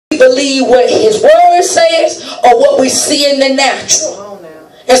believe what his word says or what we see in the natural.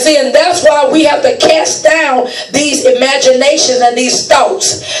 And see, and that's why we have to cast down these imaginations and these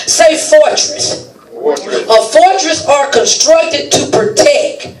thoughts. Say fortress. A fortress are constructed to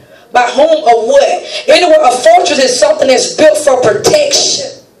protect. By whom or what? Anyway, a fortress is something that's built for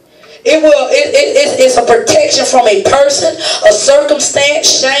protection. It's a protection from a person, a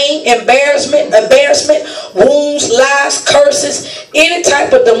circumstance, shame, embarrassment, wounds, lies, curses, any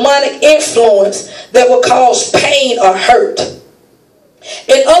type of demonic influence that will cause pain or hurt.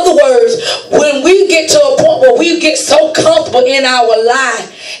 In other words, when we get to a point where we get so comfortable in our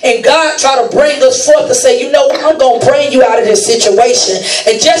life and God try to bring us forth to say, you know what, I'm going to bring you out of this situation.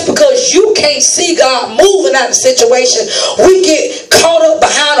 And just because you can't see God moving out of the situation, we get caught up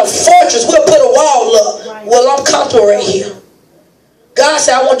behind a fortress. We'll put a wall up. Well, I'm comfortable right here. God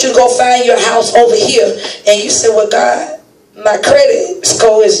said, I want you to go find your house over here. And you say, well, God, my credit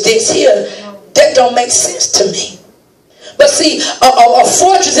score is this here. That don't make sense to me. But see, a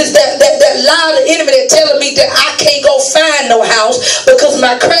fortress is that lie of the enemy that telling me that I can't go find no house because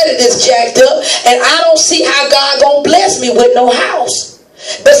my credit is jacked up and I don't see how God gonna bless me with no house.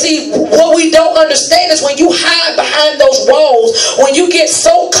 But see, what we don't understand is when you hide behind those walls, when you get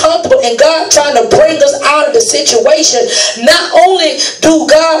so comfortable and God trying to bring us out of the situation, not only do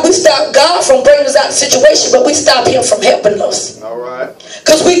we stop God from bringing us out of the situation, but we stop him from helping us. All right.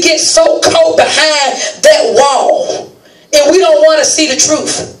 Because we get so caught behind that wall. And we don't want to see the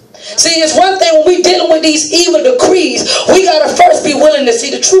truth. See, it's one thing when we're dealing with these evil decrees, we got to first be willing to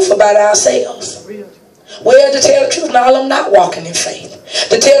see the truth about ourselves. Well, to tell the truth, no, I'm not walking in faith.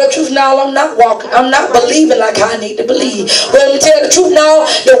 To tell the truth, no, I'm not believing like I need to believe. Well, to tell the truth, no,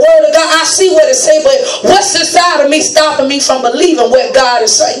 the word of God, I see what it says, but what's inside of me stopping me from believing what God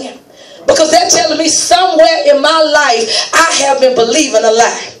is saying? Because they're telling me somewhere in my life, I have been believing a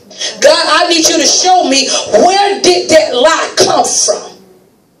lie. God, I need you to show me where did that lie come from?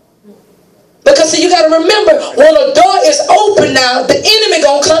 Because see, you got to remember, when a door is open now, the enemy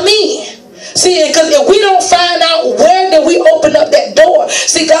gonna come in. See, because if we don't find out where did we open up that door.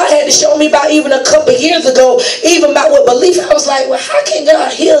 See, God had to show me about even a couple years ago, even about with belief. I was like, well, how can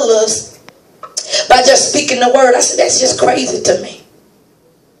God heal us by just speaking the word? I said, that's just crazy to me.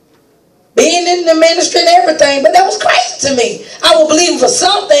 Being in the ministry and everything, but that was crazy to me. I would believe for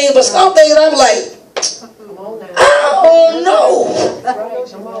some things, but some things I'm like, I don't know.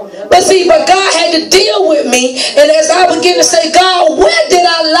 But see, but God had to deal with me. And as I began to say, God, where did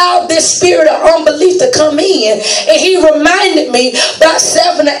I allow this spirit of unbelief to come in? And he reminded me about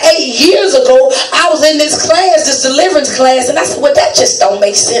 7 or 8 years ago, I was in this class, this deliverance class, and I said, well, that just don't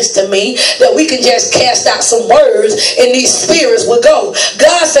make sense to me, that we can just cast out some words and these spirits will go.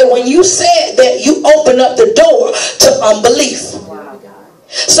 God said, when you said that, you open up the door to unbelief.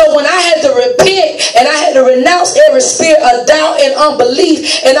 So when I had to repent and I had to renounce every spirit of doubt and unbelief,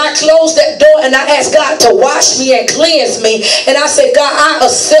 and I closed that door and I asked God to wash me and cleanse me, and I said, God, I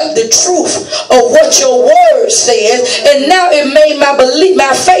accept the truth of what your word says, and now it made my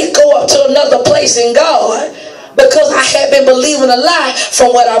faith go up to another place in God, because I had been believing a lie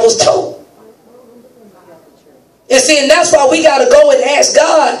from what I was told. And see, and that's why we got to go and ask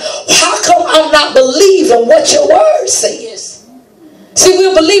God, how come I'm not believing what your word says? See,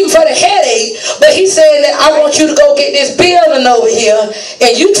 we're believing for the headache, but he's saying that I want you to go get this building over here,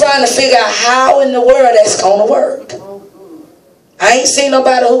 and you trying to figure out how in the world that's going to work. I ain't seen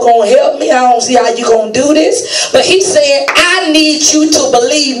nobody who's going to help me. I don't see how you going to do this. But he's saying, I need you to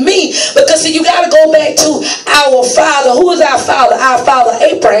believe me. Because see, you got to go back to our father. Who is our father? Our father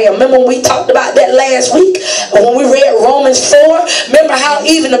Abraham. Remember when we talked about that last week? When we read Romans 4? Remember how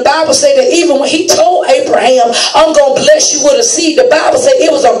even the Bible said that even when he told Abraham, I'm going to bless you with a seed. The Bible said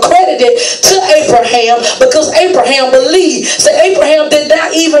it was accredited to Abraham because Abraham believed. So Abraham did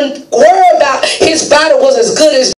not even worry about his body was as good as